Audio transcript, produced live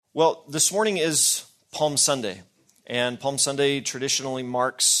Well, this morning is Palm Sunday, and Palm Sunday traditionally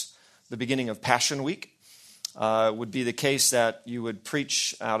marks the beginning of Passion Week. It would be the case that you would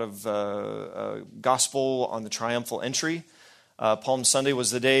preach out of a gospel on the triumphal entry. Palm Sunday was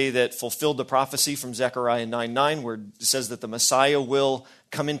the day that fulfilled the prophecy from Zechariah 9:9, where it says that the Messiah will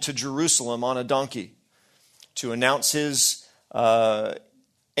come into Jerusalem on a donkey to announce his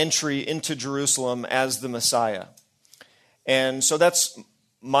entry into Jerusalem as the Messiah. And so that's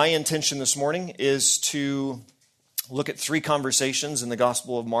my intention this morning, is to look at three conversations in the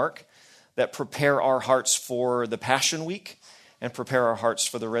Gospel of Mark that prepare our hearts for the Passion Week and prepare our hearts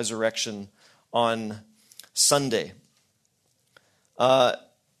for the resurrection on Sunday. I'm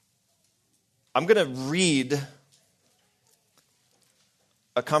going to read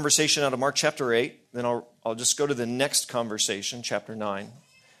a conversation out of Mark chapter 8, then I'll just go to the next conversation, chapter 9,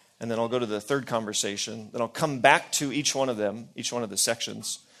 and then I'll go to the third conversation. Then I'll come back to each one of them, each one of the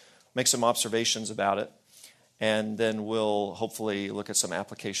sections, make some observations about it, and then we'll hopefully look at some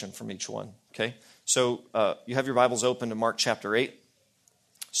application from each one. Okay? So you have your Bibles open to Mark chapter 8,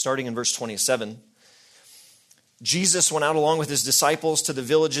 starting in verse 27. Jesus went out along with his disciples to the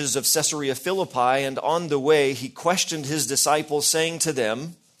villages of Caesarea Philippi, and on the way he questioned his disciples, saying to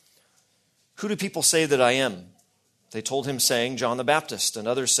them, "Who do people say that I am?" They told him, saying, "John the Baptist, and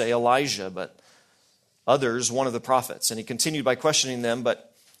others say Elijah, but others one of the prophets." And he continued by questioning them,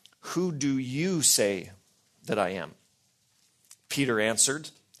 "But who do you say that I am?" Peter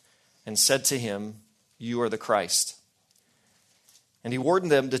answered and said to him, "You are the Christ." And he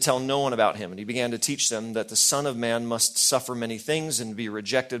warned them to tell no one about him. And he began to teach them that the Son of Man must suffer many things and be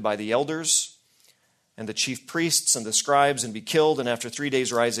rejected by the elders and the chief priests and the scribes and be killed, and after 3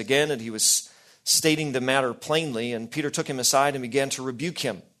 days rise again. And he was stating the matter plainly, and Peter took him aside and began to rebuke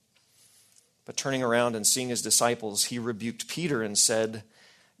him. But turning around and seeing his disciples, he rebuked Peter and said,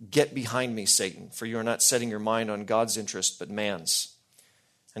 "Get behind me, Satan, for you are not setting your mind on God's interest, but man's."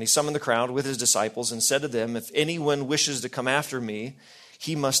 And he summoned the crowd with his disciples and said to them, "If anyone wishes to come after me,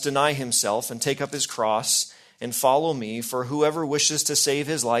 he must deny himself and take up his cross and follow me. For whoever wishes to save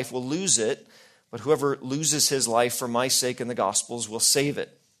his life will lose it, but whoever loses his life for my sake and the gospel's will save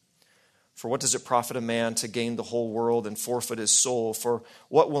it. For what does it profit a man to gain the whole world and forfeit his soul? For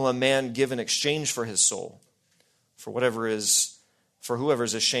what will a man give in exchange for his soul? For whoever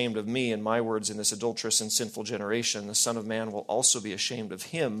is ashamed of me and my words in this adulterous and sinful generation, the Son of Man will also be ashamed of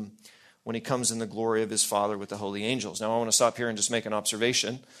him when he comes in the glory of his Father with the holy angels." Now I want to stop here and just make an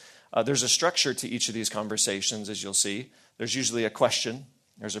observation. There's a structure to each of these conversations, as you'll see. There's usually a question,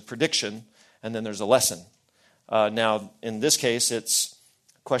 there's a prediction, and then there's a lesson. Now, in this case, it's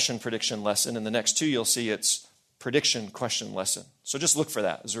question, prediction, lesson. In the next two, you'll see it's prediction, question, lesson. So just look for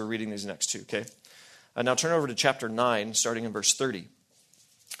that as we're reading these next two, okay? Now turn over to chapter 9, starting in verse 30.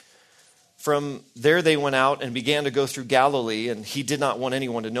 From there they went out and began to go through Galilee, and he did not want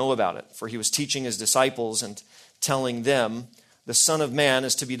anyone to know about it, for he was teaching his disciples and telling them, "The Son of Man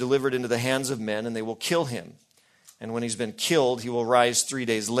is to be delivered into the hands of men, and they will kill him. And when he's been killed, he will rise 3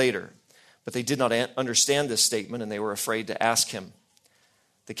 days later." But they did not understand this statement, and they were afraid to ask him.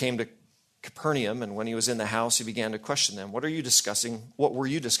 They came to Capernaum, and when he was in the house, he began to question them. What were you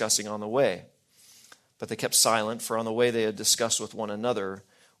discussing on the way?" But they kept silent, for on the way they had discussed with one another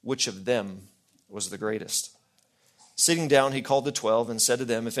which of them was the greatest. Sitting down, he called the 12 and said to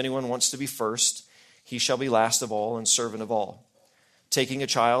them, "If anyone wants to be first, he shall be last of all and servant of all." Taking a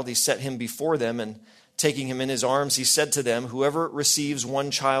child, he set him before them, and taking him in his arms, he said to them, "Whoever receives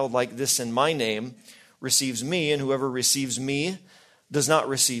one child like this in my name receives me, and whoever receives me does not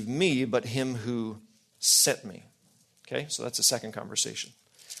receive me, but him who sent me." Okay, so that's the second conversation.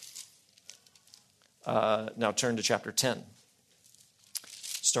 Now turn to chapter 10,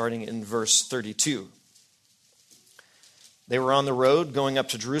 starting in verse 32. They were on the road going up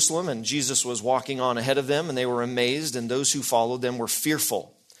to Jerusalem, and Jesus was walking on ahead of them, and they were amazed, and those who followed them were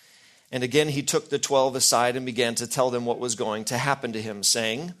fearful. And again he took the 12 aside and began to tell them what was going to happen to him,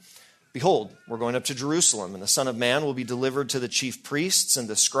 saying, "Behold, we're going up to Jerusalem, and the Son of Man will be delivered to the chief priests and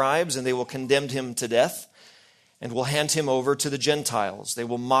the scribes, and they will condemn him to death, and will hand him over to the Gentiles. They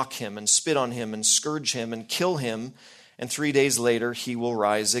will mock him and spit on him and scourge him and kill him, and 3 days later he will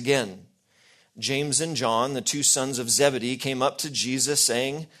rise again." James and John, the two sons of Zebedee, came up to Jesus,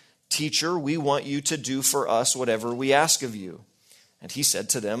 saying, "Teacher, we want you to do for us whatever we ask of you." And he said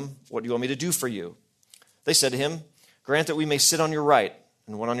to them, "What do you want me to do for you?" They said to him, "Grant that we may sit on your right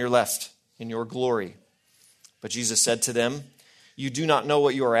and one on your left in your glory." But Jesus said to them, "You do not know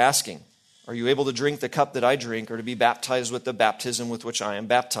what you are asking. Are you able to drink the cup that I drink, or to be baptized with the baptism with which I am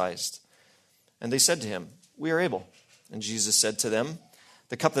baptized?" And they said to him, "We are able." And Jesus said to them,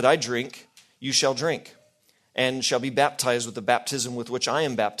 The cup that I drink, you shall drink, and shall be baptized with the baptism with which I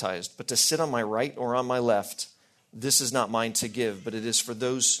am baptized. But to sit on my right or on my left, this is not mine to give, but it is for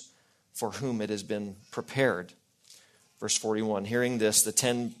those for whom it has been prepared. Verse 41, hearing this, the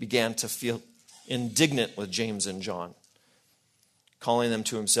 10 began to feel indignant with James and John. Calling them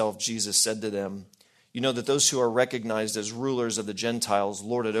to himself, Jesus said to them, you know that those who are recognized as rulers of the Gentiles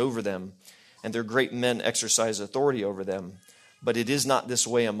lord it over them, and their great men exercise authority over them. But it is not this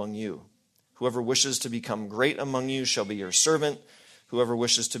way among you. Whoever wishes to become great among you shall be your servant. Whoever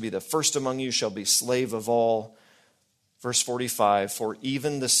wishes to be the first among you shall be slave of all. Verse 45, for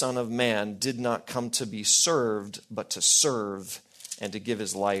even the Son of Man did not come to be served, but to serve and to give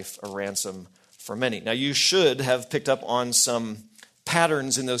his life a ransom for many. Now you should have picked up on some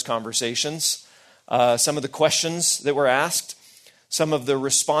patterns in those conversations, some of the questions that were asked, some of the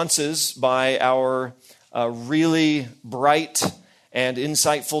responses by our really bright and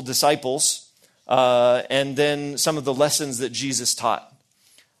insightful disciples, and then some of the lessons that Jesus taught.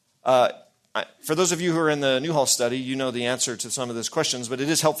 For those of you who are in the Newhall study, you know the answer to some of those questions, but it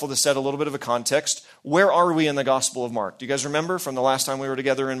is helpful to set a little bit of a context. Where are we in the Gospel of Mark? Do you guys remember from the last time we were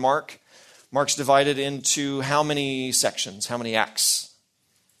together in Mark? Mark's divided into how many sections, how many acts?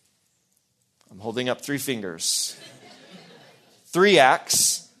 I'm holding up 3 fingers. 3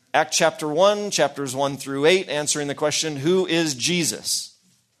 acts. Act chapter 1, chapters 1 through 8, answering the question, who is Jesus?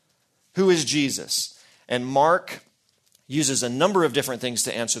 Who is Jesus? And Mark uses a number of different things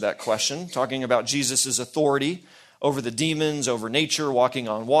to answer that question, talking about Jesus' authority over the demons, over nature, walking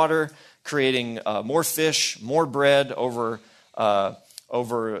on water, creating more fish, more bread, over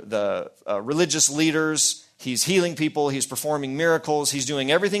the religious leaders. He's healing people. He's performing miracles. He's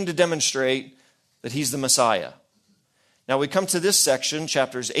doing everything to demonstrate that he's the Messiah. Now we come to this section,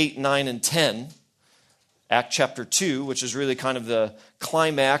 chapters 8, 9, and 10, Act chapter 2, which is really kind of the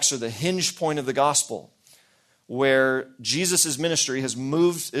climax or the hinge point of the gospel, where Jesus' ministry has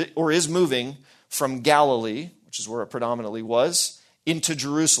moved or is moving from Galilee, which is where it predominantly was, into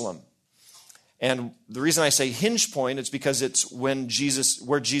Jerusalem. And the reason I say hinge point is because it's where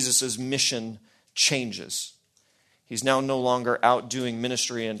Jesus' mission changes. He's now no longer out doing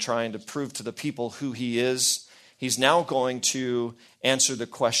ministry and trying to prove to the people who he is. He's now going to answer the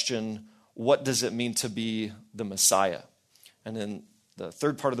question, what does it mean to be the Messiah? And then the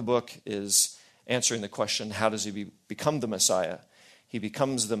third part of the book is answering the question, how does he become the Messiah? He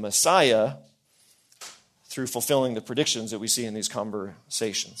becomes the Messiah through fulfilling the predictions that we see in these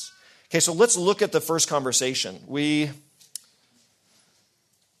conversations. Okay, so let's look at the first conversation. You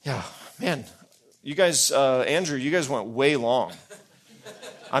guys, Andrew, you guys went way long.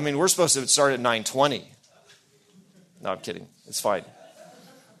 I mean, we're supposed to start at 9:20. No, I'm kidding. It's fine.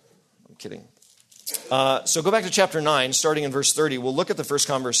 I'm kidding. So go back to chapter 9, starting in verse 30. We'll look at the first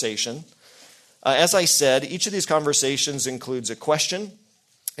conversation. As I said, each of these conversations includes a question,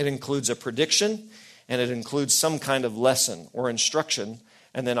 it includes a prediction, and it includes some kind of lesson or instruction.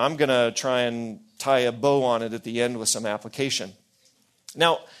 And then I'm going to try and tie a bow on it at the end with some application.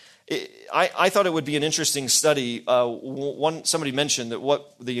 Now, I thought it would be an interesting study. Somebody mentioned that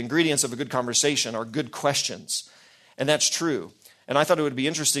what the ingredients of a good conversation are good questions. And that's true. And I thought it would be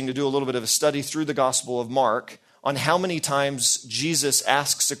interesting to do a little bit of a study through the Gospel of Mark on how many times Jesus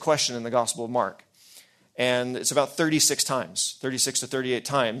asks a question in the Gospel of Mark. And it's about 36 times, 36 to 38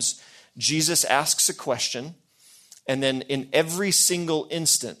 times. Jesus asks a question, and then in every single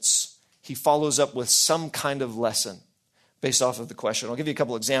instance, he follows up with some kind of lesson based off of the question. I'll give you a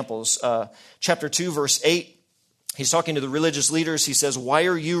couple examples. Chapter 2, verse 8, he's talking to the religious leaders. He says, why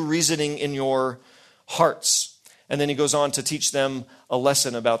are you reasoning in your hearts? And then he goes on to teach them a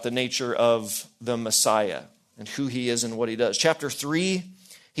lesson about the nature of the Messiah and who he is and what he does. Chapter 3,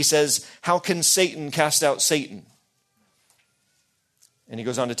 he says, how can Satan cast out Satan? And he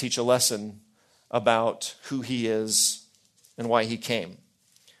goes on to teach a lesson about who he is and why he came.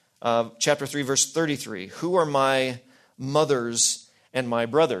 Chapter 3, verse 33, who are my mothers and my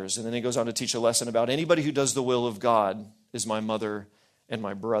brothers? And then he goes on to teach a lesson about anybody who does the will of God is my mother and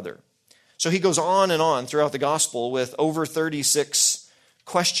my brother. So he goes on and on throughout the gospel with over 36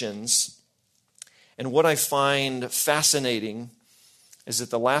 questions. And what I find fascinating is that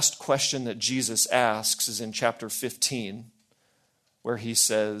the last question that Jesus asks is in chapter 15, where he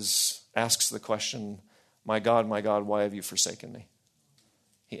asks the question, my God, why have you forsaken me?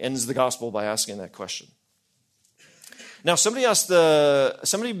 He ends the gospel by asking that question. Now,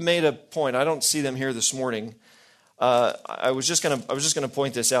 somebody made a point. I don't see them here this morning. I was just going to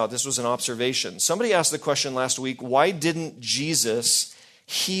point this out. This was an observation. Somebody asked the question last week, why didn't Jesus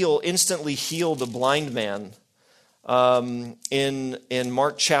instantly heal the blind man in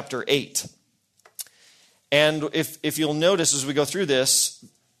Mark chapter 8. And if you'll notice as we go through this,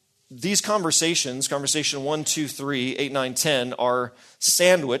 these conversations, conversation 1, 2, 3, 8, 9, 10, are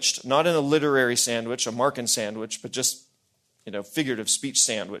sandwiched, not in a literary sandwich, a Markan sandwich, but just, figurative speech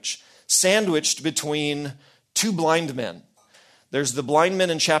sandwich. Sandwiched between two blind men. There's the blind men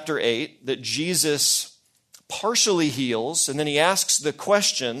in chapter 8 that Jesus partially heals, and then he asks the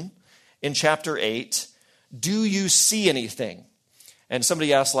question in chapter 8, do you see anything? And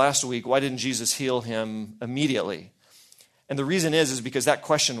somebody asked last week, why didn't Jesus heal him immediately? And the reason is because that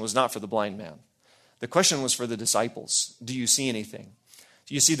question was not for the blind man. The question was for the disciples. Do you see anything?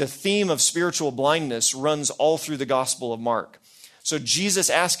 You see, the theme of spiritual blindness runs all through the Gospel of Mark. So Jesus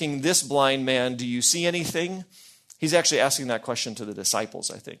asking this blind man, do you see anything? He's actually asking that question to the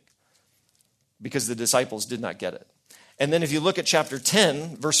disciples, I think, because the disciples did not get it. And then if you look at chapter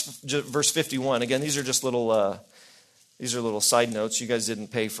 10, verse 51, again, these are just little side notes. You guys didn't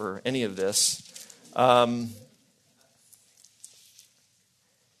pay for any of this.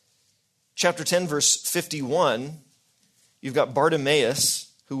 Chapter 10, verse 51, you've got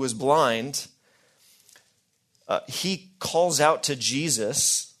Bartimaeus, who was blind. He calls out to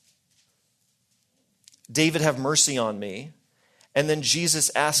Jesus, David, have mercy on me. And then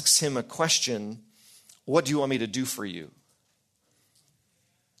Jesus asks him a question, what do you want me to do for you?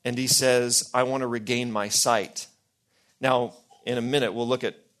 And he says, I want to regain my sight. Now, in a minute, we'll look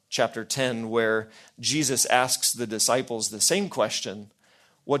at chapter 10, where Jesus asks the disciples the same question,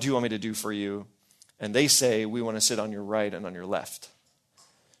 what do you want me to do for you? And they say, we want to sit on your right and on your left.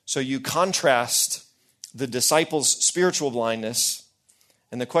 So you contrast the disciples' spiritual blindness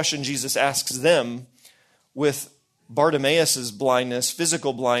and the question Jesus asks them with Bartimaeus' blindness,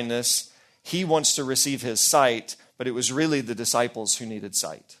 physical blindness. He wants to receive his sight, but it was really the disciples who needed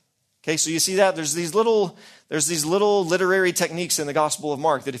sight. Okay, so you see that? There's these little literary techniques in the Gospel of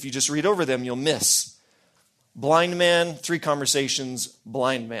Mark that if you just read over them, you'll miss. Blind man, 3 conversations,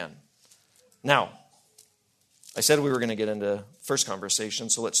 blind man. Now, I said we were going to get into first conversation,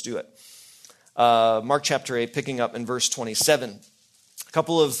 so let's do it. Mark chapter 8, picking up in verse 27. A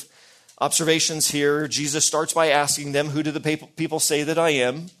couple of observations here. Jesus starts by asking them, who do the people say that I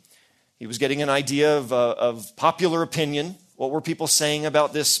am? He was getting an idea of popular opinion. What were people saying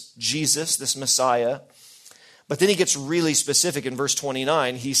about this Jesus, this Messiah? But then he gets really specific in verse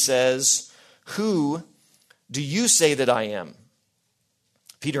 29. He says, who do you say that I am?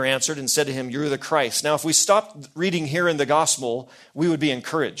 Peter answered and said to him, you're the Christ. Now, if we stopped reading here in the gospel, we would be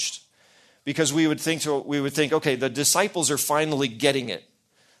encouraged because we would think, okay, the disciples are finally getting it.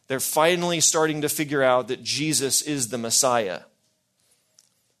 They're finally starting to figure out that Jesus is the Messiah.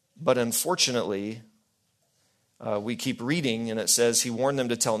 But unfortunately, we keep reading, and it says, he warned them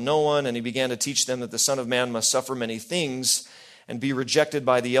to tell no one, and he began to teach them that the Son of Man must suffer many things and be rejected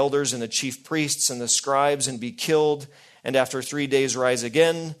by the elders and the chief priests and the scribes and be killed, and after 3 days rise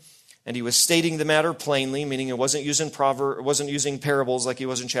again. And he was stating the matter plainly, meaning it wasn't using parables like he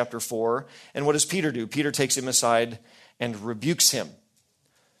was in chapter 4. And what does Peter do? Peter takes him aside and rebukes him.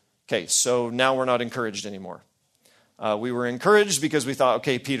 Okay, so now we're not encouraged anymore. We were encouraged because we thought,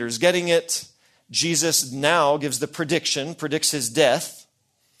 okay, Peter's getting it. Jesus now gives the predicts his death.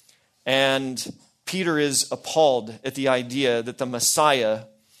 And Peter is appalled at the idea that the Messiah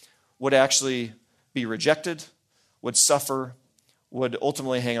would actually be rejected, would suffer, would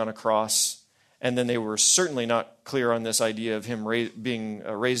ultimately hang on a cross. And then they were certainly not clear on this idea of him being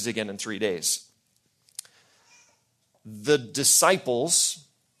raised again in 3 days. The disciples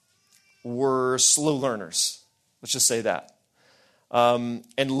were slow learners. Let's just say that. And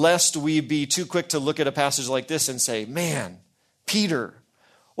lest we be too quick to look at a passage like this and say, man, Peter,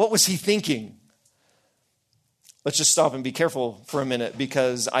 what was he thinking? Let's just stop and be careful for a minute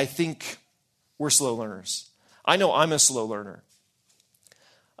because I think we're slow learners. I know I'm a slow learner.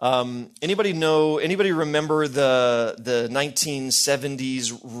 Anybody remember the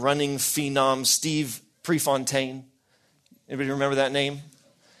 1970s running phenom Steve Prefontaine? Anybody remember that name?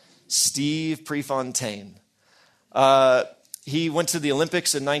 Steve Prefontaine. He went to the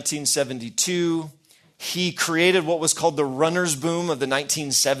Olympics in 1972. He created what was called the runner's boom of the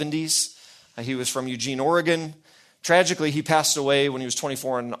 1970s. He was from Eugene, Oregon. Tragically, he passed away when he was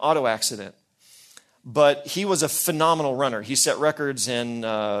 24 in an auto accident. But he was a phenomenal runner. He set records in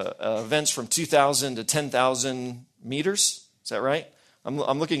events from 2,000 to 10,000 meters. Is that right?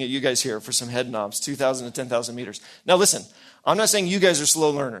 I'm looking at you guys here for some head knobs, 2,000 to 10,000 meters. Now listen, I'm not saying you guys are slow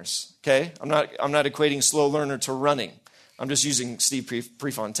learners, okay? I'm not equating slow learner to running. I'm just using Steve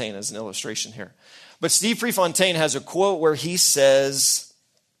Prefontaine as an illustration here. But Steve Prefontaine has a quote where he says,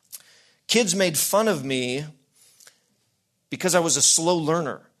 kids made fun of me because I was a slow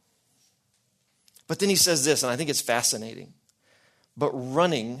learner. But then he says this, and I think it's fascinating. But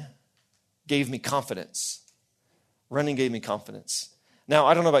running gave me confidence. Running gave me confidence. Now,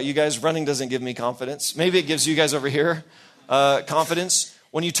 I don't know about you guys. Running doesn't give me confidence. Maybe it gives you guys over here confidence.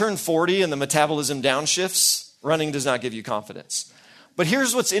 When you turn 40 and the metabolism downshifts, running does not give you confidence. But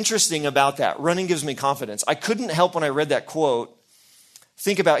here's what's interesting about that. Running gives me confidence. I couldn't help when I read that quote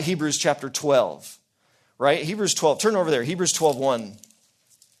think about Hebrews chapter 12, right? Hebrews 12. Turn over there. Hebrews 12:1.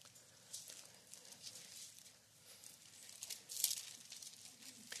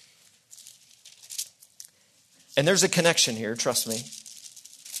 And there's a connection here, trust me.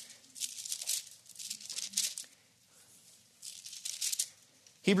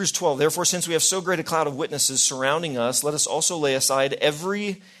 Hebrews 12, therefore, since we have so great a cloud of witnesses surrounding us, let us also lay aside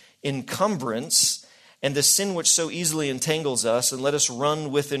every encumbrance and the sin which so easily entangles us, and let us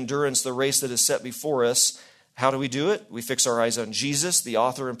run with endurance the race that is set before us. How do we do it? We fix our eyes on Jesus, the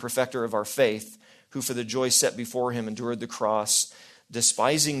author and perfecter of our faith, who for the joy set before him endured the cross,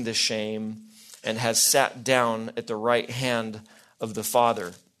 despising the shame, and has sat down at the right hand of the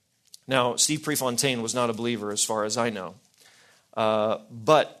Father. Now, Steve Prefontaine was not a believer as far as I know.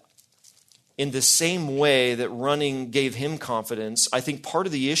 But in the same way that running gave him confidence, I think part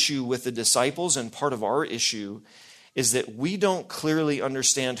of the issue with the disciples and part of our issue is that we don't clearly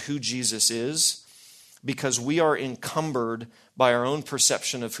understand who Jesus is because we are encumbered by our own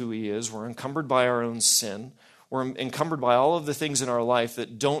perception of who he is. We're encumbered by our own sin. We're encumbered by all of the things in our life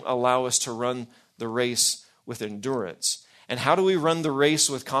that don't allow us to run the race with endurance. And how do we run the race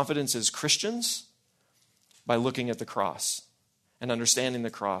with confidence as Christians? By looking at the cross and understanding the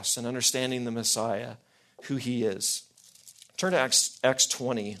cross and understanding the Messiah, who he is. Turn to Acts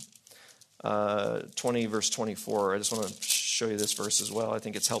 20, 20 verse 24. I just want to show you this verse as well. I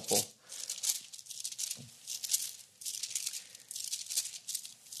think it's helpful.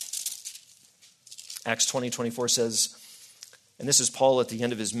 Acts 20:24 says, and this is Paul at the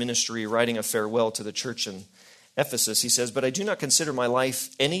end of his ministry writing a farewell to the church in Ephesus. He says, but I do not consider my life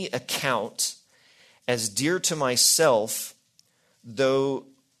any account as dear to myself, though,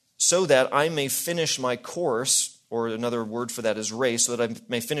 so that I may finish my course, or another word for that is race, so that I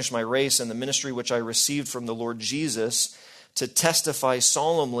may finish my race in the ministry which I received from the Lord Jesus to testify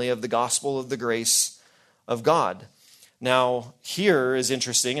solemnly of the gospel of the grace of God. Now, here is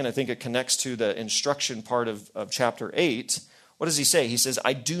interesting, and I think it connects to the instruction part of chapter 8. What does he say? He says,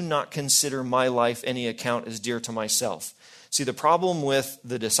 I do not consider my life any account as dear to myself. See, the problem with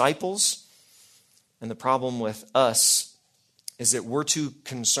the disciples and the problem with us is that we're too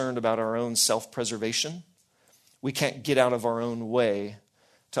concerned about our own self-preservation. We can't get out of our own way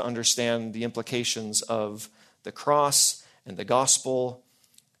to understand the implications of the cross and the gospel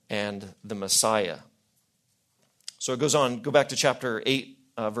and the Messiah. So it goes on. Go back to chapter 8,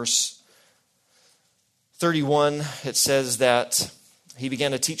 verse 31. It says that he began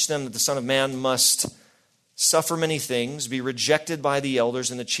to teach them that the Son of Man must suffer many things, be rejected by the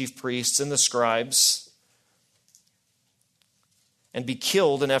elders and the chief priests and the scribes, and be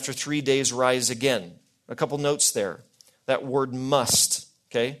killed, and after 3 days rise again. A couple notes there. That word must,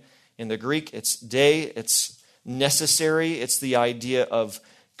 okay? In the Greek, it's day, it's necessary, it's the idea of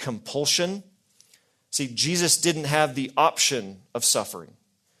compulsion. See, Jesus didn't have the option of suffering.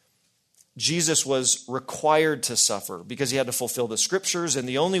 Jesus was required to suffer because he had to fulfill the scriptures, and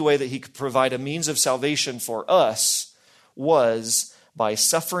the only way that he could provide a means of salvation for us was by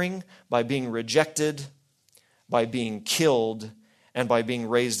suffering, by being rejected, by being killed, and by being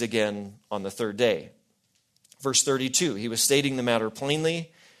raised again on the third day. Verse 32, he was stating the matter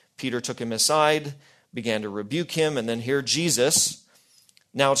plainly. Peter took him aside, began to rebuke him, and then here Jesus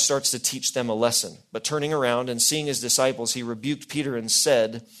now starts to teach them a lesson. But turning around and seeing his disciples, he rebuked Peter and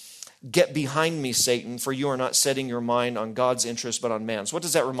said, get behind me, Satan, for you are not setting your mind on God's interest, but on man's. What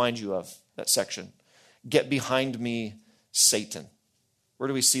does that remind you of, that section? Get behind me, Satan. Where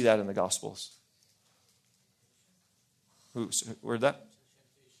do we see that in the Gospels? Where'd that?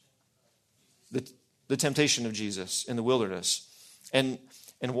 The temptation of Jesus in the wilderness. And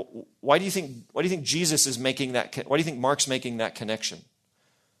why do you think Jesus is making that? Why do you think Mark's making that connection?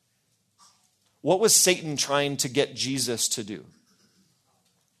 What was Satan trying to get Jesus to do?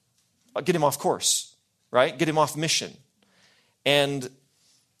 Get him off course, right? Get him off mission. And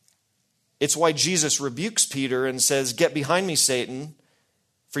it's why Jesus rebukes Peter and says, get behind me, Satan,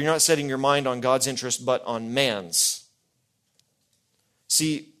 for you're not setting your mind on God's interest, but on man's.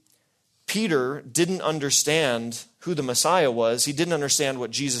 See, Peter didn't understand who the Messiah was. He didn't understand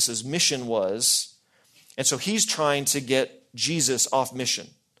what Jesus' mission was. And so he's trying to get Jesus off mission.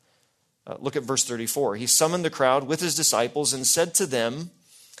 Look at verse 34. He summoned the crowd with his disciples and said to them,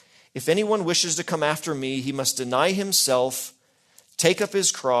 "If anyone wishes to come after me, he must deny himself, take up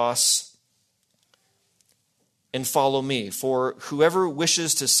his cross, and follow me. For whoever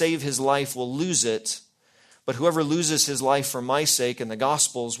wishes to save his life will lose it, but whoever loses his life for my sake and the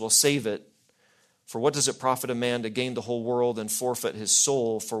gospel's will save it. For what does it profit a man to gain the whole world and forfeit his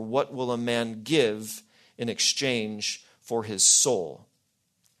soul? For what will a man give in exchange for his soul?"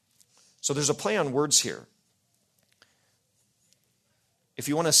 So there's a play on words here. If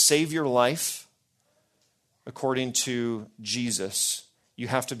you want to save your life, according to Jesus, you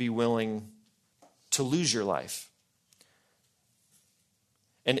have to be willing to lose your life.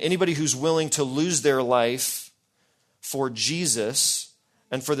 And anybody who's willing to lose their life for Jesus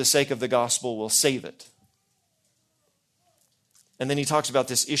and for the sake of the gospel will save it. And then he talks about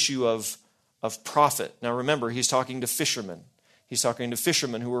this issue of profit. Now remember, he's talking to fishermen. He's talking to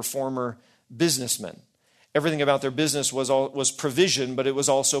fishermen who were former businessmen. Everything about their business was provision, but it was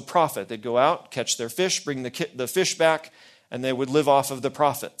also profit. They'd go out, catch their fish, bring the fish back, and they would live off of the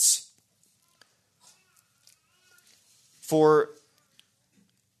profits. For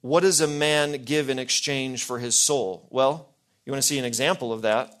what does a man give in exchange for his soul? Well, you want to see an example of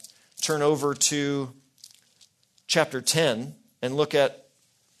that? Turn over to chapter 10 and look at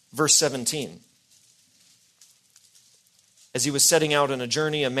verse 17. As he was setting out on a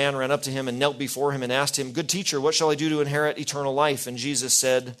journey, a man ran up to him and knelt before him and asked him, "Good teacher, what shall I do to inherit eternal life?" And Jesus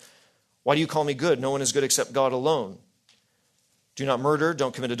said, "Why do you call me good? No one is good except God alone. Do not murder,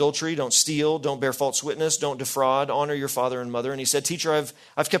 don't commit adultery, don't steal, don't bear false witness, don't defraud, honor your father and mother." And he said, "Teacher,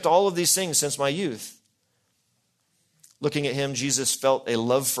 I've kept all of these things since my youth." Looking at him, Jesus felt a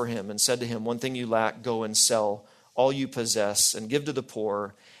love for him and said to him, "One thing you lack, go and sell all you possess and give to the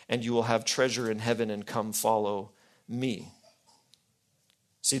poor, and you will have treasure in heaven, and come follow me."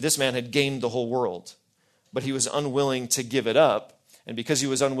 See, this man had gained the whole world, but he was unwilling to give it up. And because he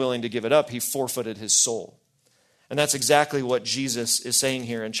was unwilling to give it up, he forfeited his soul. And that's exactly what Jesus is saying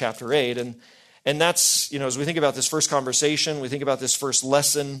here in chapter 8. And that's, as we think about this first conversation, we think about this first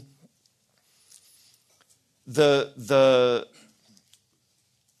lesson, the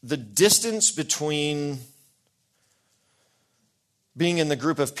distance between being in the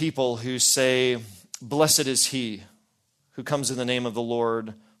group of people who say, "Blessed is he who comes in the name of the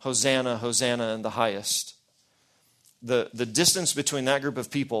Lord, Hosanna, Hosanna in the highest." The distance between that group of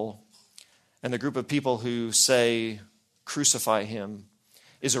people and the group of people who say, "Crucify him,"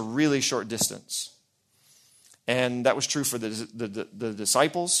 is a really short distance. And that was true for the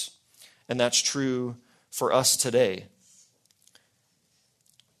disciples, and that's true for us today.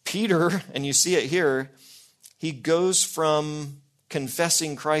 Peter, and you see it here, he goes from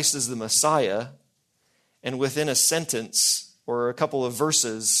confessing Christ as the Messiah, and within a sentence or a couple of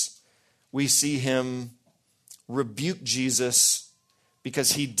verses, we see him rebuke Jesus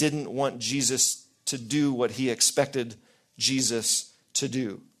because he didn't want Jesus to do what he expected Jesus to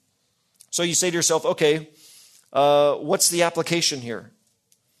do. So you say to yourself, okay, what's the application here?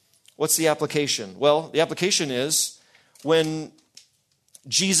 What's the application? Well, the application is when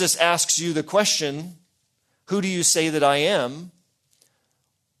Jesus asks you the question, "Who do you say that I am?"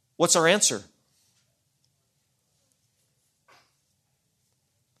 What's our answer?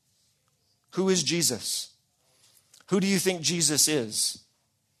 Who is Jesus? Who do you think Jesus is?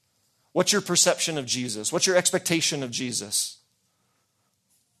 What's your perception of Jesus? What's your expectation of Jesus?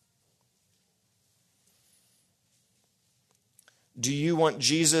 Do you want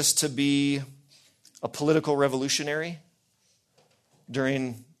Jesus to be a political revolutionary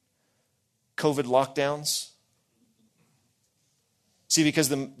during COVID lockdowns? See, because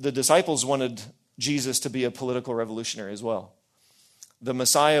the disciples wanted Jesus to be a political revolutionary as well. The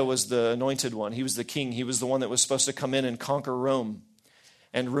Messiah was the anointed one. He was the king. He was the one that was supposed to come in and conquer Rome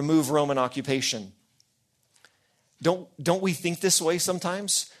and remove Roman occupation. Don't we think this way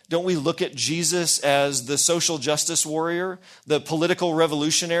sometimes? Don't we look at Jesus as the social justice warrior, the political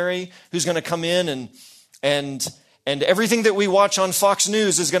revolutionary who's going to come in and everything that we watch on Fox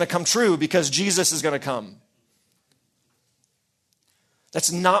News is going to come true because Jesus is going to come?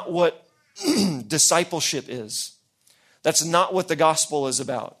 That's not what discipleship is. That's not what the gospel is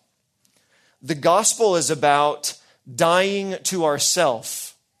about. The gospel is about dying to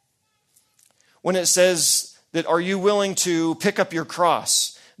ourself. When it says that, "Are you willing to pick up your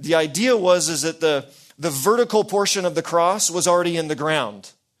cross?" The idea is that the vertical portion of the cross was already in the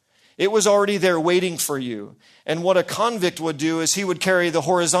ground. It was already there waiting for you. And what a convict would do is he would carry the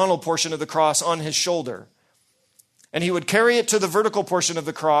horizontal portion of the cross on his shoulder. And he would carry it to the vertical portion of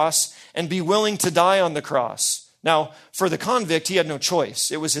the cross and be willing to die on the cross Now, for the convict, he had no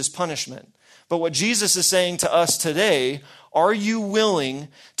choice. It was his punishment. But what Jesus is saying to us today, are you willing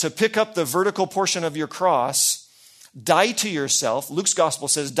to pick up the vertical portion of your cross, die to yourself? Luke's gospel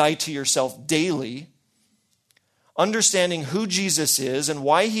says die to yourself daily, understanding who Jesus is and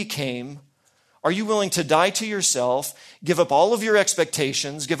why he came. Are you willing to die to yourself, give up all of your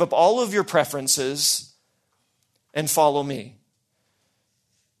expectations, give up all of your preferences, and follow me?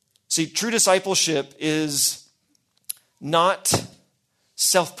 See, true discipleship is not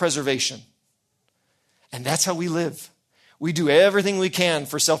self-preservation. And that's how we live. We do everything we can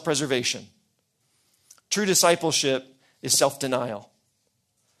for self-preservation. True discipleship is self-denial.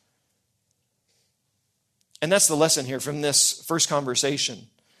 And that's the lesson here from this first conversation.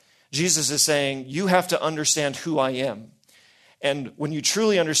 Jesus is saying, you have to understand who I am. And when you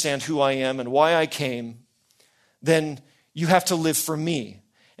truly understand who I am and why I came, then you have to live for me.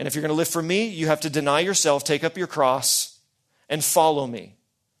 And if you're going to live for me, you have to deny yourself, take up your cross, and follow me.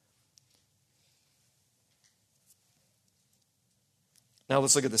 Now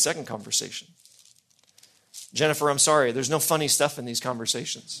let's look at the second conversation. Jennifer, I'm sorry, there's no funny stuff in these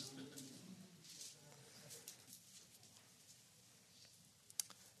conversations.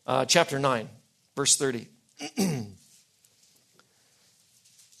 Chapter 9, verse 30.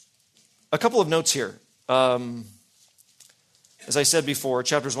 A couple of notes here. As I said before,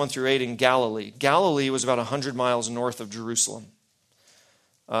 chapters 1 through 8 in Galilee. Galilee was about 100 miles north of Jerusalem.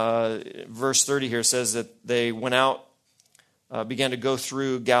 Verse 30 here says that they went out, began to go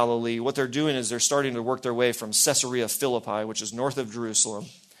through Galilee. What they're doing is they're starting to work their way from Caesarea Philippi, which is north of Jerusalem,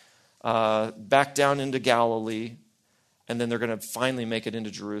 back down into Galilee, and then they're going to finally make it into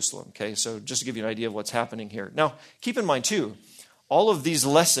Jerusalem. Okay, so just to give you an idea of what's happening here. Now, keep in mind, too, all of these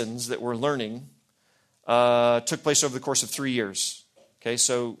lessons that we're learning took place over the course of 3 years. Okay,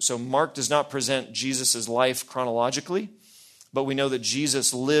 so Mark does not present Jesus' life chronologically, but we know that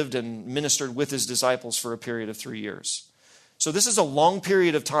Jesus lived and ministered with his disciples for a period of 3 years. So this is a long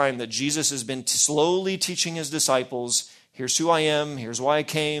period of time that Jesus has been slowly teaching his disciples, here's who I am, here's why I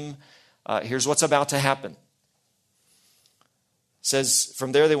came, here's what's about to happen. It says,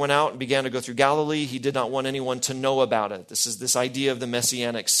 from there they went out and began to go through Galilee. He did not want anyone to know about it. This is this idea of the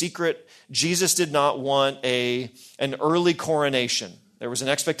messianic secret. Jesus did not want an early coronation. There was an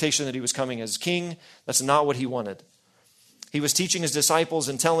expectation that he was coming as king. That's not what he wanted. He was teaching his disciples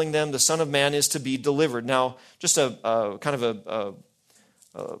and telling them the Son of Man is to be delivered. Now, just a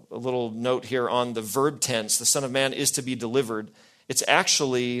little note here on the verb tense. The Son of Man is to be delivered. It's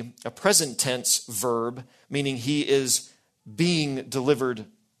actually a present tense verb, meaning he is being delivered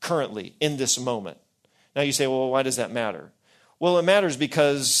currently in this moment. Now you say, well, why does that matter? Well, it matters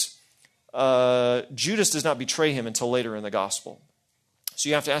because Judas does not betray him until later in the gospel. So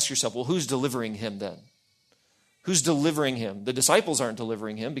you have to ask yourself, well, who's delivering him then? Who's delivering him? The disciples aren't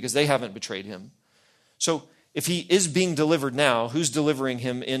delivering him because they haven't betrayed him. So if he is being delivered now, who's delivering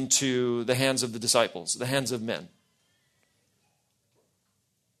him into the hands of the disciples, the hands of men?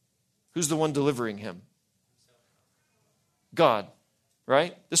 Who's the one delivering him? God,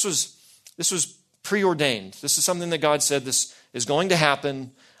 right? This was preordained. This is something that God said this is going to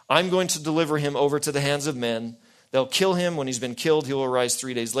happen. I'm going to deliver him over to the hands of men. They'll kill him. When he's been killed, he will arise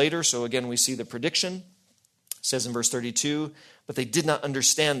 3 days later. So again, we see the prediction. It says in verse 32, but they did not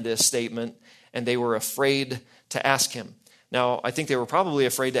understand this statement, and they were afraid to ask him. Now, I think they were probably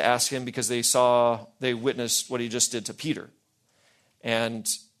afraid to ask him because they witnessed what he just did to Peter. And,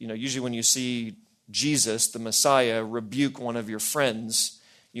 usually when you see Jesus, the Messiah, rebuke one of your friends,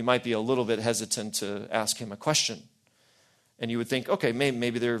 you might be a little bit hesitant to ask him a question. And you would think, okay,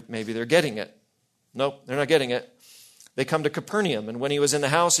 maybe they're getting it. Nope, they're not getting it. They come to Capernaum, and when he was in the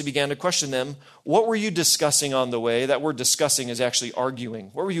house, he began to question them. What were you discussing on the way? That word discussing is actually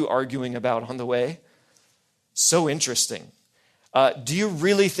arguing. What were you arguing about on the way? So interesting. Do you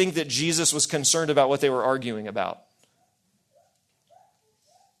really think that Jesus was concerned about what they were arguing about?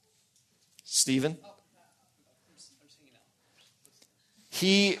 Stephen?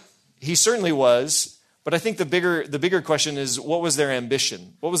 He certainly was, but I think the bigger question is, what was their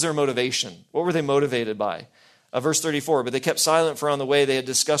ambition? What was their motivation? What were they motivated by? Verse 34, but they kept silent, for on the way they had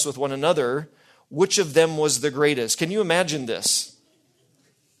discussed with one another which of them was the greatest. Can you imagine this?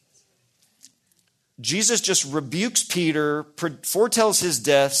 Jesus just rebukes Peter, foretells his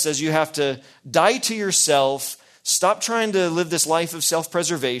death, says you have to die to yourself, stop trying to live this life of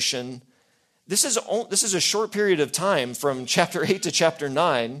self-preservation. This is a short period of time from chapter 8 to chapter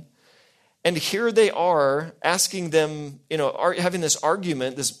 9, and here they are asking them, having this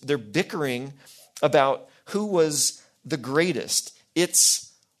argument, they're bickering about who was the greatest.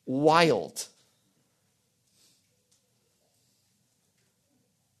 It's wild.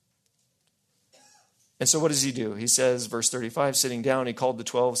 And so what does he do? He says, verse 35, sitting down, he called the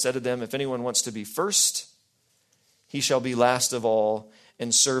 12, said to them, if anyone wants to be first, he shall be last of all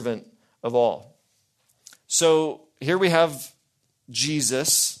and servant of all. So here we have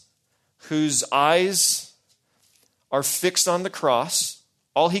Jesus, whose eyes are fixed on the cross.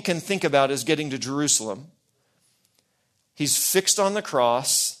 All he can think about is getting to Jerusalem. He's fixed on the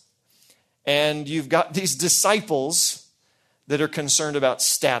cross, and you've got these disciples that are concerned about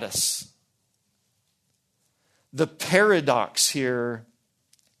status. The paradox here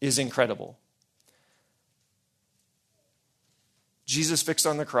is incredible. Jesus fixed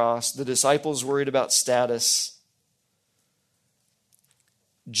on the cross, the disciples worried about status.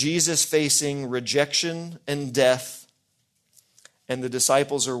 Jesus facing rejection and death, and the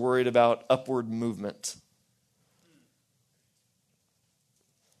disciples are worried about upward movement.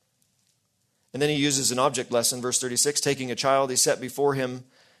 And then he uses an object lesson, verse 36, taking a child he set before him,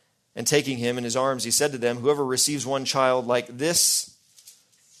 and taking him in his arms, he said to them, whoever receives one child like this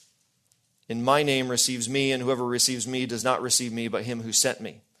in my name receives me, and whoever receives me does not receive me, but him who sent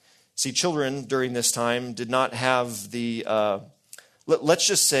me. See, children during this time did not have the, let's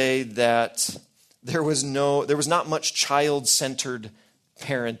just say that there was not much child-centered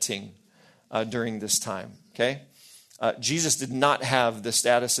parenting during this time, okay? Jesus did not have the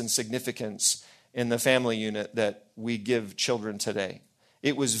status and significance in the family unit that we give children today.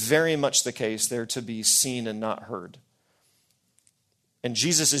 It was very much the case there to be seen and not heard. And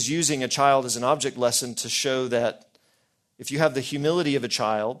Jesus is using a child as an object lesson to show that if you have the humility of a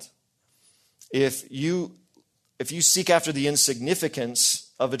child, if you seek after the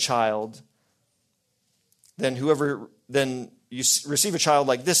insignificance of a child, then you receive a child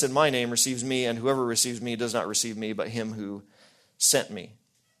like this in my name receives me, and whoever receives me does not receive me, but him who sent me.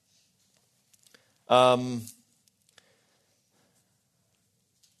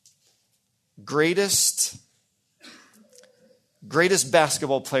 Greatest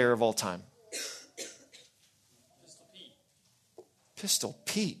basketball player of all time. Pistol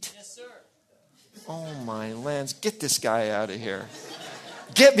Pete. Yes, sir. Oh, my lands. Get this guy out of here.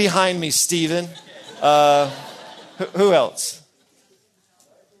 Get behind me, Stephen. Who else?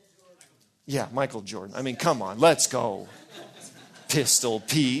 Yeah, Michael Jordan. I mean, come on. Let's go. Pistol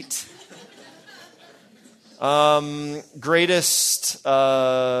Pete. Greatest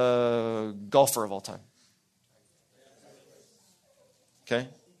golfer of all time. Okay.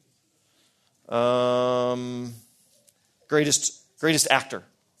 Greatest actor.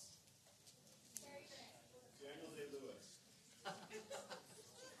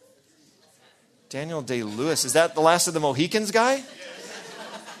 Daniel Day-Lewis. Is that the Last of the Mohicans guy?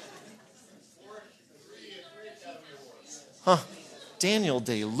 Huh. Daniel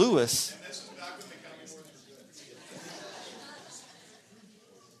Day-Lewis.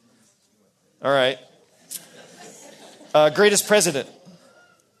 All right. Greatest president.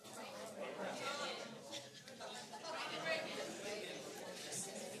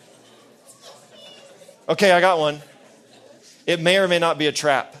 Okay, I got one. It may or may not be a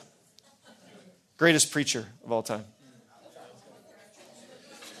trap. Greatest preacher of all time.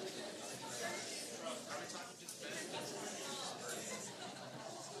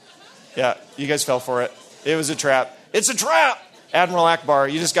 Yeah, you guys fell for it. It was a trap. It's a trap! Admiral Akbar.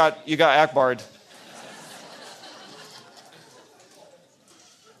 You got Akbar'd.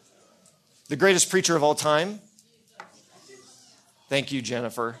 The greatest preacher of all time. Thank you,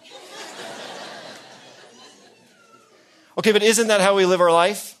 Jennifer. Okay, but isn't that how we live our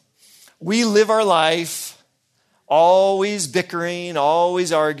life? We live our life always bickering,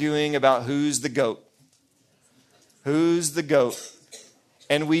 always arguing about who's the goat. Who's the goat?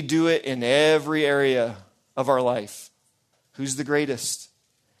 And we do it in every area of our life. Who's the greatest?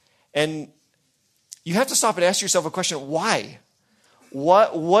 And you have to stop and ask yourself a question. Why?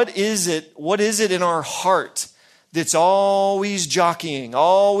 What is it in our heart that's always jockeying,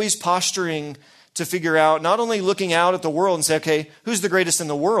 always posturing to figure out, not only looking out at the world and say, okay, who's the greatest in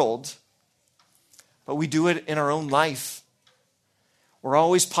the world? But we do it in our own life. We're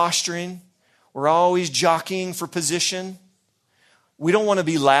always posturing. We're always jockeying for position. We don't want to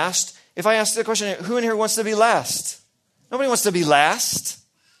be last. If I ask the question, who in here wants to be last? Nobody wants to be last.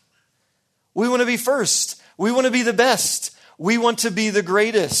 We want to be first. We want to be the best. We want to be the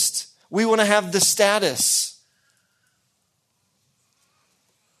greatest. We want to have the status.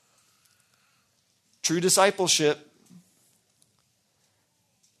 True discipleship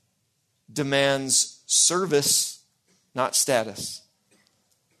demands service, not status.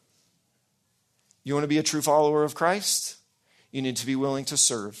 You want to be a true follower of Christ? You need to be willing to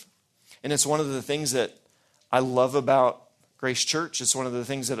serve. And it's one of the things that I love about Grace Church. It's one of the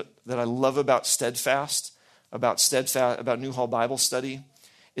things that I love about Steadfast, about Newhall Bible Study,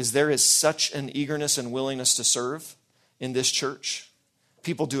 is there is such an eagerness and willingness to serve in this church.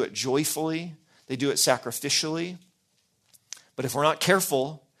 People do it joyfully. They do it sacrificially. But if we're not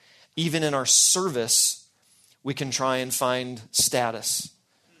careful, even in our service, we can try and find status.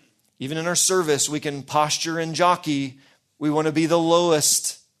 Even in our service, we can posture and jockey. We want to be the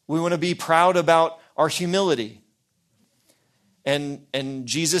lowest. We want to be proud about our humility. And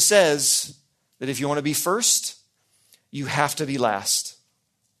Jesus says that if you want to be first, you have to be last.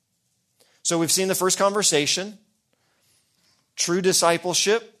 So we've seen the first conversation. True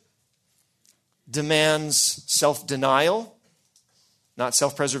discipleship demands self-denial, not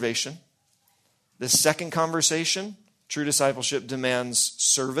self-preservation. The second conversation, true discipleship demands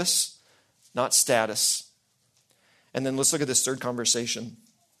service, not status. And then let's look at this third conversation.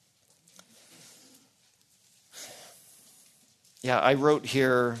 Yeah, I wrote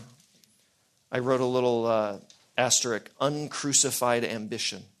a little asterisk, uncrucified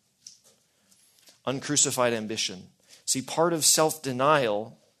ambition. Uncrucified ambition. See, part of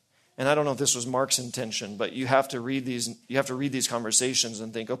self-denial, and I don't know if this was Mark's intention, but you have to read these conversations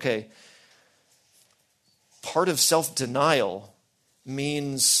and think, okay, part of self-denial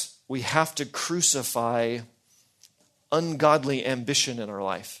means we have to crucify ungodly ambition in our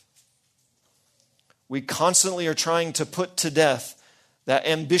life. We constantly are trying to put to death that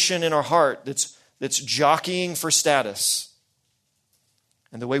ambition in our heart that's jockeying for status.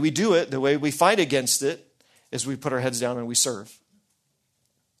 And the way we do it, the way we fight against it, is we put our heads down and we serve.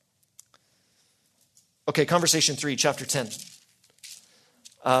 Okay, conversation 3, chapter 10.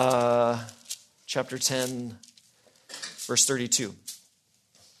 Chapter 10, verse 32.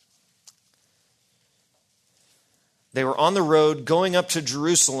 They were on the road going up to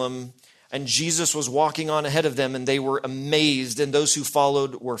Jerusalem, and Jesus was walking on ahead of them, and they were amazed, and those who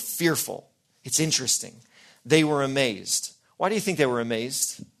followed were fearful. It's interesting. They were amazed. Why do you think they were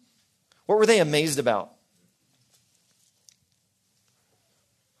amazed? What were they amazed about?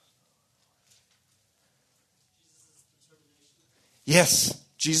 Yes,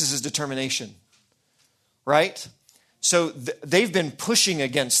 Jesus' determination. Right? So they've been pushing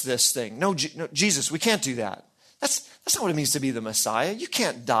against this thing. No, Jesus, we can't do that. That's not what it means to be the Messiah. You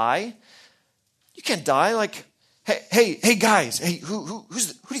can't die. You can't die. Like, hey, guys. Hey, who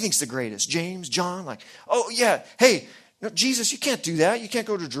do you think's the greatest? James, John? Like, oh yeah. Hey, no, Jesus, you can't do that. You can't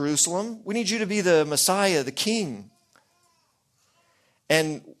go to Jerusalem. We need you to be the Messiah, the King.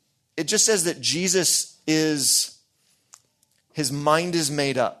 And it just says that Jesus his mind is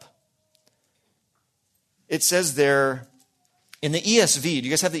made up. It says there in the ESV, do you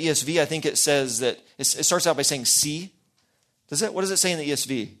guys have the ESV? I think it says that, it starts out by saying see. Does it? What does it say in the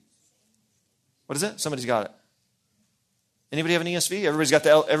ESV? What is it? Somebody's got it. Anybody have an ESV?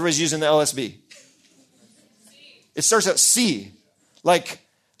 Everybody's using the LSB. It starts out see. Like,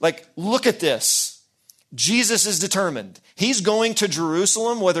 look at this. Jesus is determined. He's going to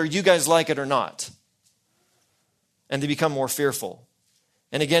Jerusalem whether you guys like it or not. And they become more fearful.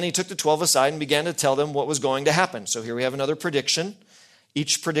 And again, he took the 12 aside and began to tell them what was going to happen. So here we have another prediction.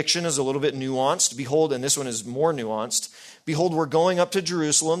 Each prediction is a little bit nuanced. Behold, and this one is more nuanced. Behold, we're going up to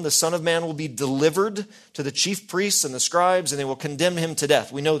Jerusalem. The Son of Man will be delivered to the chief priests and the scribes, and they will condemn him to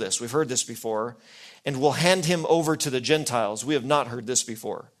death. We know this. We've heard this before. And will hand him over to the Gentiles. We have not heard this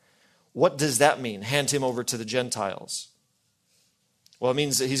before. What does that mean, hand him over to the Gentiles? Well, it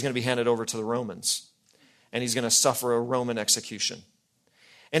means that he's going to be handed over to the Romans. And he's going to suffer a Roman execution.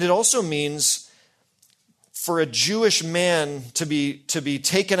 And it also means for a Jewish man to be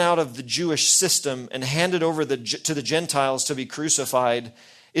taken out of the Jewish system and handed over to the Gentiles to be crucified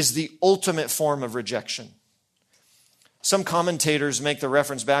is the ultimate form of rejection. Some commentators make the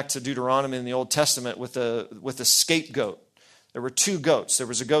reference back to Deuteronomy in the Old Testament with the scapegoat. There were two goats. There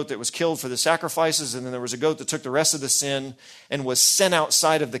was a goat that was killed for the sacrifices, and then there was a goat that took the rest of the sin and was sent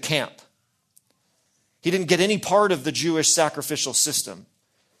outside of the camp. He didn't get any part of the Jewish sacrificial system.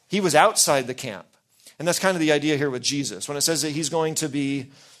 He was outside the camp. And that's kind of the idea here with Jesus. When it says that he's going to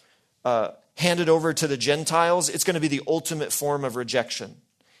be handed over to the Gentiles, it's going to be the ultimate form of rejection.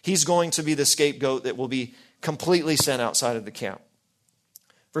 He's going to be the scapegoat that will be completely sent outside of the camp.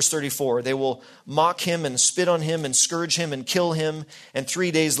 Verse 34, they will mock him and spit on him and scourge him and kill him, and 3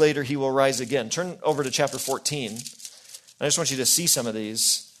 days later he will rise again. Turn over to chapter 14. I just want you to see some of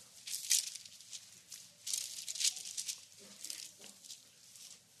these.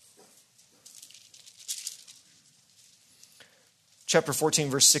 Chapter 14,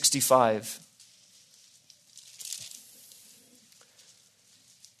 verse 65.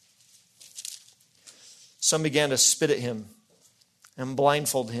 Some began to spit at him and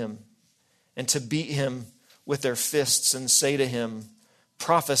blindfold him, and to beat him with their fists and say to him,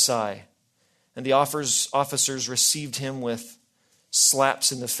 prophesy. And the officers received him with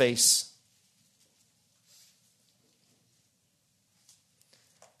slaps in the face.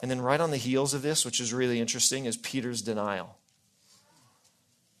 And then right on the heels of this, which is really interesting, is Peter's denial.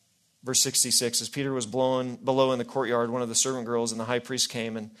 Verse 66, as Peter was below in the courtyard, one of the servant girls and the high priest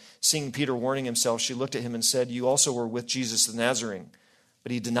came, and seeing Peter warning himself, she looked at him and said, you also were with Jesus the Nazarene.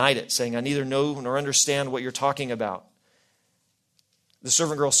 But he denied it, saying, I neither know nor understand what you're talking about. The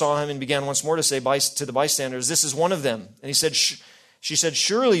servant girl saw him and began once more to say to the bystanders, this is one of them. And she said,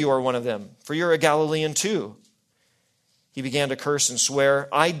 surely you are one of them, for you're a Galilean too. He began to curse and swear,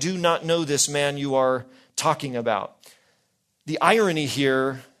 I do not know this man you are talking about. The irony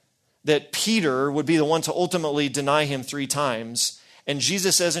here that Peter would be the one to ultimately deny him 3 times. And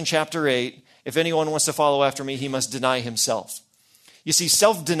Jesus says in chapter 8, if anyone wants to follow after me, he must deny himself. You see,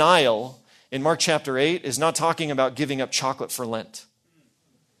 self-denial in Mark chapter 8 is not talking about giving up chocolate for Lent.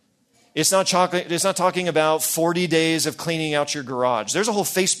 It's not talking about 40 days of cleaning out your garage. There's a whole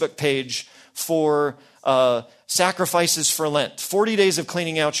Facebook page for sacrifices for Lent. 40 days of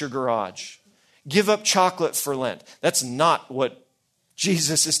cleaning out your garage. Give up chocolate for Lent. That's not what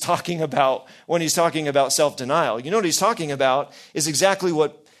Jesus is talking about when he's talking about self-denial. You know what he's talking about is exactly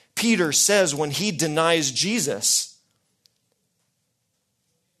what Peter says when he denies Jesus.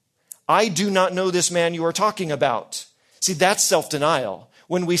 I do not know this man you are talking about. See, that's self-denial.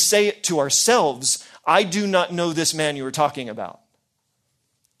 When we say it to ourselves, I do not know this man you are talking about.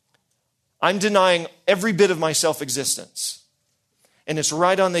 I'm denying every bit of my self-existence. And it's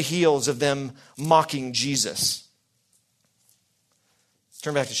right on the heels of them mocking Jesus.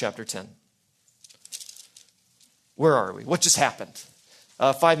 Turn back to chapter 10. Where are we? What just happened?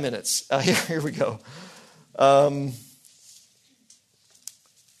 5 minutes. Here we go.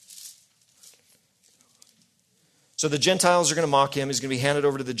 So the Gentiles are going to mock him. He's going to be handed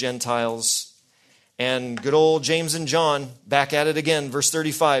over to the Gentiles. And good old James and John, back at it again. Verse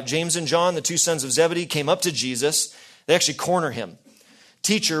 35. James and John, the 2 sons of Zebedee, came up to Jesus. They actually corner him.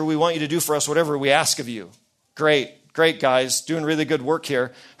 Teacher, we want you to do for us whatever we ask of you. Great guys, doing really good work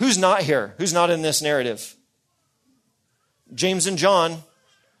here. Who's not here? Who's not in this narrative? James and John.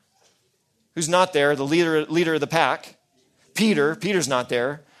 Who's not there? The leader of the pack. Peter's not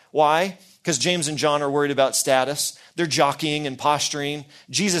there. Why? Because James and John are worried about status. They're jockeying and posturing.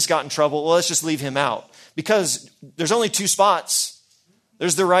 Jesus got in trouble. Well, let's just leave him out. Because there's only 2 spots.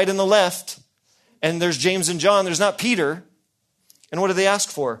 There's the right and the left. And there's James and John. There's not Peter. And what do they ask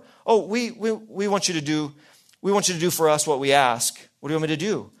for? Oh, we want you to do for us what we ask. What do you want me to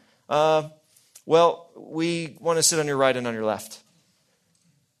do? Well, we want to sit on your right and on your left.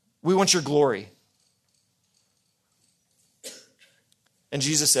 We want your glory. And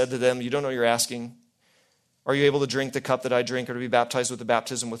Jesus said to them, you don't know what you're asking. Are you able to drink the cup that I drink or to be baptized with the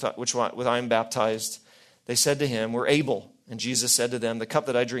baptism with which I am baptized? They said to him, we're able. And Jesus said to them, the cup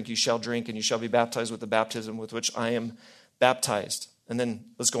that I drink you shall drink, and you shall be baptized with the baptism with which I am baptized. And then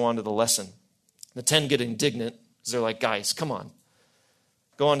let's go on to the lesson. The 10 get indignant because they're like, guys, come on.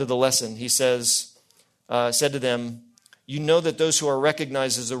 Go on to the lesson. He said to them, you know that those who are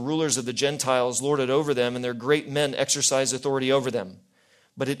recognized as the rulers of the Gentiles lord it over them, and their great men exercise authority over them.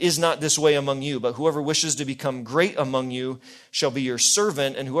 But it is not this way among you. But whoever wishes to become great among you shall be your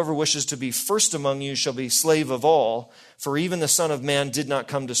servant, and whoever wishes to be first among you shall be slave of all. For even the Son of Man did not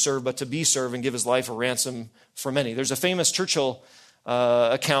come to serve, but to be served and give his life a ransom for many. There's a famous Churchill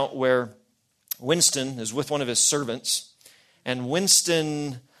account where Winston is with one of his servants, and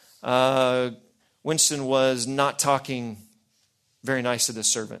Winston was not talking very nice to the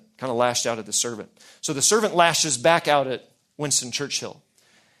servant, kind of lashed out at the servant. So the servant lashes back out at Winston Churchill.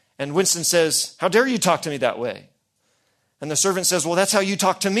 And Winston says, how dare you talk to me that way? And the servant says, well, that's how you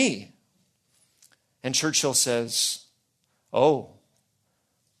talk to me. And Churchill says, oh,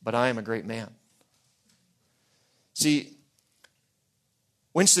 but I am a great man. See,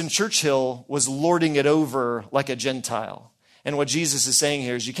 Winston Churchill was lording it over like a Gentile. And what Jesus is saying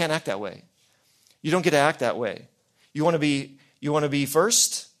here is you can't act that way. You don't get to act that way. You want to be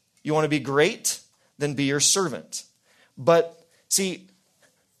first? You want to be great? Then be your servant. But see,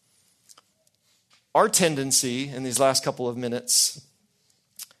 our tendency in these last couple of minutes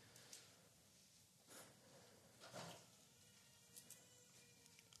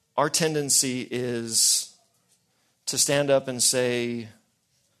is to stand up and say,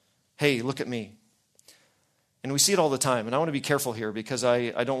 hey, look at me. And we see it all the time. And I want to be careful here because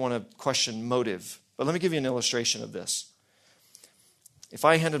I don't want to question motive. But let me give you an illustration of this. If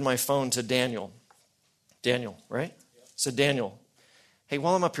I handed my phone to Daniel, right? Said, Daniel, hey,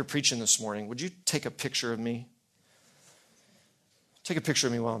 while I'm up here preaching this morning, would you take a picture of me? Take a picture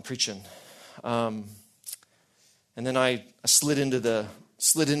of me while I'm preaching. And then I slid into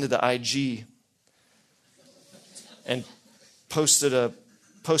the IG and posted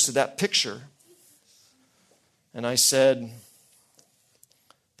that picture. And I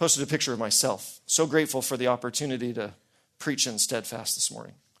posted a picture of myself. So grateful for the opportunity to preach in Steadfast this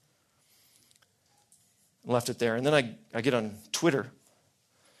morning. Left it there. And then I get on Twitter.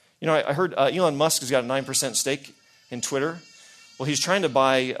 You know, I heard Elon Musk has got a 9% stake in Twitter. Well, he's trying to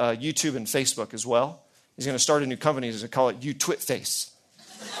buy YouTube and Facebook as well. He's going to start a new company. He's going to call it YouTwitFace.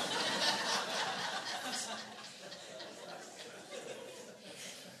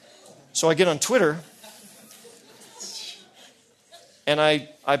 So I get on Twitter, and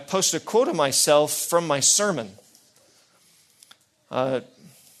I post a quote of myself from my sermon.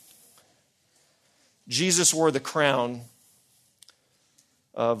 Jesus wore the crown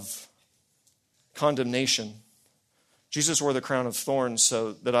of condemnation. Jesus wore the crown of thorns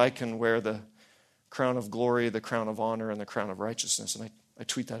so that I can wear the crown of glory, the crown of honor, and the crown of righteousness. And I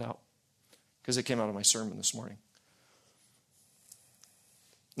tweet that out because it came out of my sermon this morning.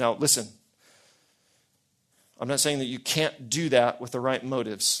 Now, listen. I'm not saying that you can't do that with the right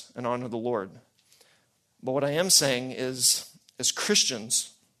motives and honor the Lord. But what I am saying is, as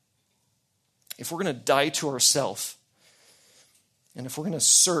Christians, if we're going to die to ourselves, and if we're going to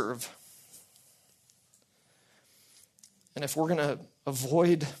serve, and if we're going to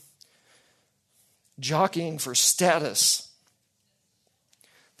avoid jockeying for status,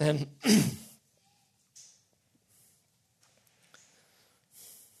 then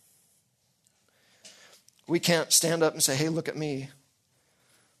we can't stand up and say, hey, look at me.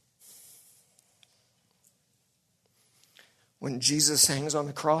 When Jesus hangs on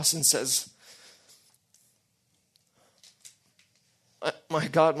the cross and says, my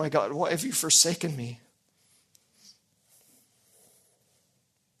God, why have you forsaken me?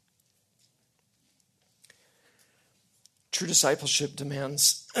 True discipleship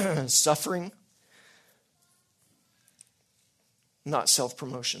demands suffering, not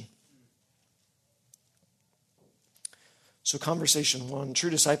self-promotion. So conversation 1, true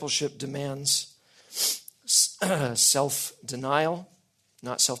discipleship demands self-denial,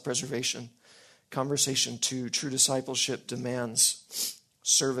 not self-preservation. Conversation 2, true discipleship demands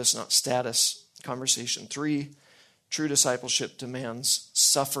service, not status. Conversation 3, true discipleship demands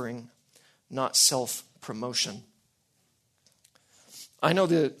suffering, not self-promotion. I know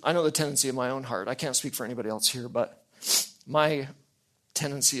the tendency of my own heart. I can't speak for anybody else here, but my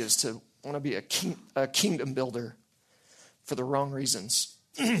tendency is to want to be a kingdom builder for the wrong reasons.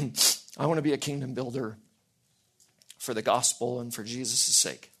 I want to be a kingdom builder for the gospel and for Jesus'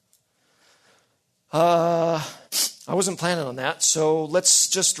 sake. I wasn't planning on that, so let's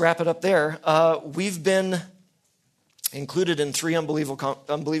just wrap it up there. We've been included in 3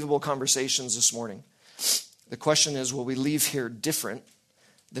 unbelievable conversations this morning. The question is, will we leave here different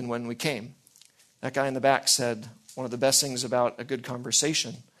than when we came? That guy in the back said one of the best things about a good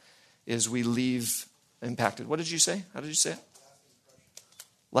conversation is we leave impacted. What did you say? How did you say it?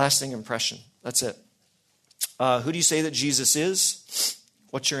 Lasting impression. That's it. Who do you say that Jesus is?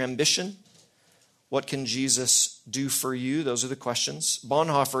 What's your ambition? What can Jesus do for you? Those are the questions.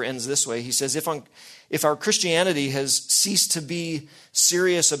 Bonhoeffer ends this way. He says, if our Christianity has ceased to be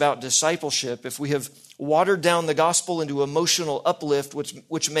serious about discipleship, if we have watered down the gospel into emotional uplift,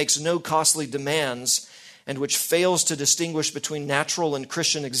 which makes no costly demands, and which fails to distinguish between natural and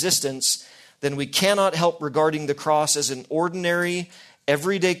Christian existence, then we cannot help regarding the cross as an ordinary,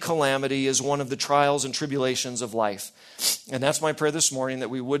 everyday calamity, as one of the trials and tribulations of life. And that's my prayer this morning, that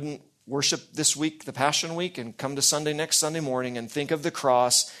we wouldn't worship this week, the Passion Week, and come to Sunday next Sunday morning and think of the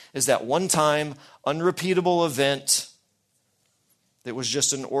cross as that one-time, unrepeatable event that was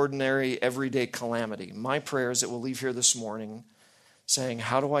just an ordinary, everyday calamity. My prayer is that we'll leave here this morning saying,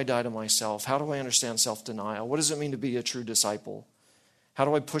 how do I die to myself? How do I understand self-denial? What does it mean to be a true disciple? How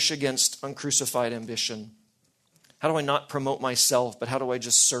do I push against uncrucified ambition? How do I not promote myself, but how do I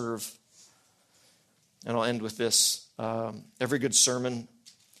just serve? And I'll end with this. Every good sermon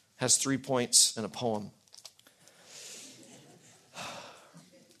has 3 points and a poem.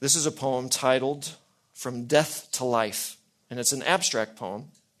 This is a poem titled From Death to Life, and it's an abstract poem,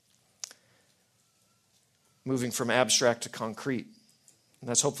 moving from abstract to concrete. And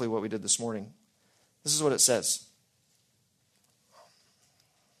that's hopefully what we did this morning. This is what it says.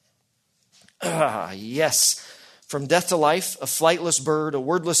 Yes, from death to life, a flightless bird, a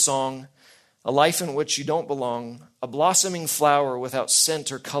wordless song, a life in which you don't belong, a blossoming flower without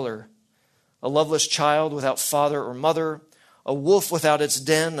scent or color, a loveless child without father or mother, a wolf without its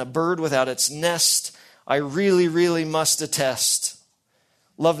den, a bird without its nest, I really, really must attest.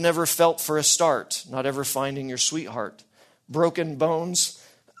 Love never felt for a start, not ever finding your sweetheart. Broken bones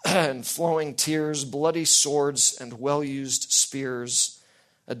and flowing tears, bloody swords and well-used spears,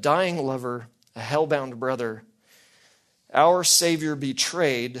 a dying lover, a hell-bound brother. Our Savior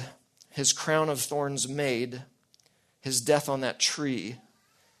betrayed, his crown of thorns made, his death on that tree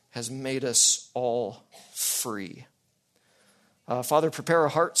has made us all free. Father, prepare our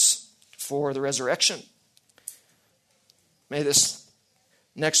hearts for the resurrection. May this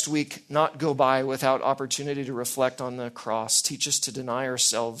next week not go by without opportunity to reflect on the cross. Teach us to deny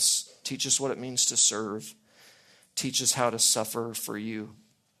ourselves. Teach us what it means to serve. Teach us how to suffer for you.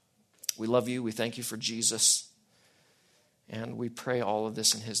 We love you. We thank you for Jesus. And we pray all of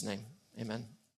this in his name. Amen.